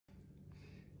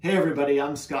Hey everybody,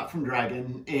 I'm Scott from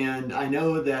Dragon, and I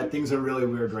know that things are really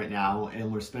weird right now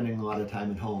and we're spending a lot of time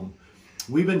at home.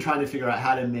 We've been trying to figure out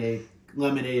how to make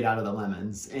lemonade out of the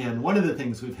lemons, and one of the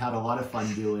things we've had a lot of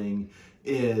fun doing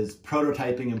is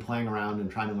prototyping and playing around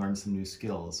and trying to learn some new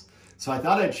skills. So I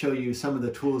thought I'd show you some of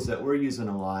the tools that we're using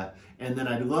a lot, and then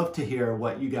I'd love to hear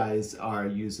what you guys are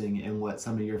using and what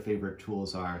some of your favorite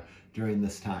tools are during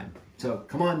this time. So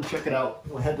come on, check it out.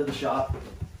 We'll head to the shop.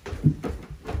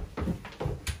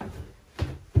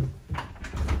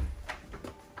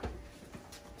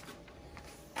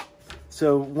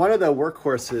 So one of the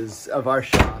workhorses of our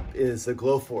shop is the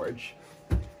Glowforge.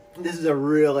 This is a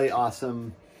really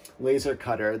awesome laser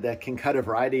cutter that can cut a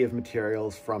variety of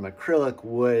materials from acrylic,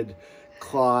 wood,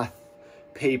 cloth,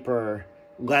 paper,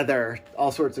 leather,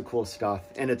 all sorts of cool stuff.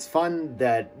 And it's fun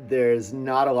that there's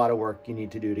not a lot of work you need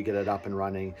to do to get it up and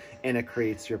running, and it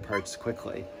creates your parts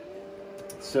quickly.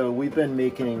 So we've been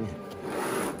making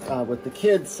with the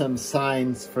kids some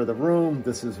signs for the room.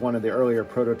 This is one of the earlier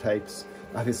prototypes.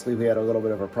 Obviously we had a little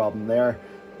bit of a problem there,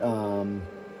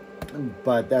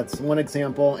 but that's one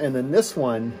example. And then this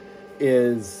one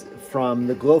is from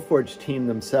the Glowforge team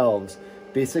themselves.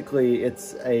 Basically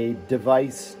it's a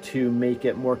device to make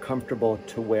it more comfortable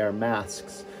to wear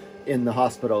masks in the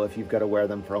hospital if you've got to wear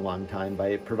them for a long time,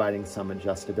 by providing some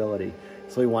adjustability.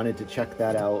 So we wanted to check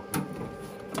that out.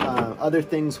 Other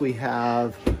things we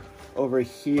have over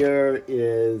here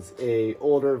is a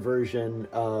older version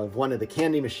of one of the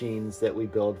candy machines that we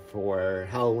built for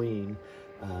Halloween.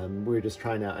 We were just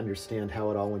trying to understand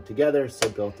how it all went together, so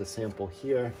built a sample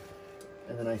here.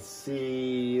 And then I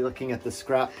see, looking at the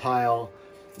scrap pile,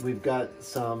 we've got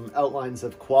some outlines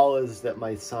of koalas that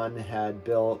my son had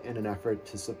built in an effort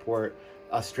to support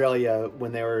Australia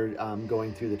when they were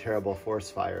going through the terrible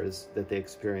forest fires that they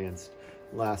experienced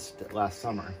last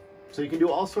summer. So you can do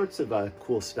all sorts of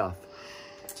cool stuff.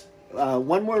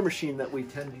 One more machine that we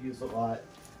tend to use a lot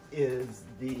is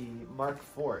the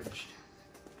Markforged.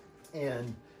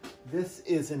 And this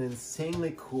is an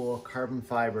insanely cool carbon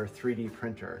fiber 3D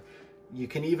printer. You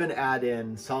can even add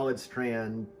in solid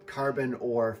strand carbon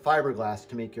or fiberglass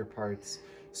to make your parts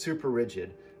super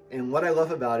rigid. And what I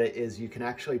love about it is you can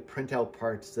actually print out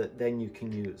parts that then you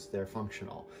can use. They're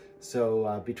functional.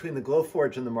 So between the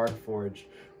Glowforge and the Markforged,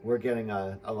 we're getting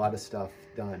a lot of stuff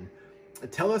done.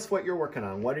 Tell us what you're working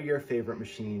on. What are your favorite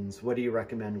machines? What do you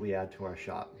recommend we add to our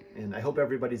shop? And I hope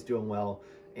everybody's doing well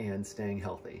and staying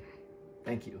healthy.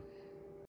 Thank you.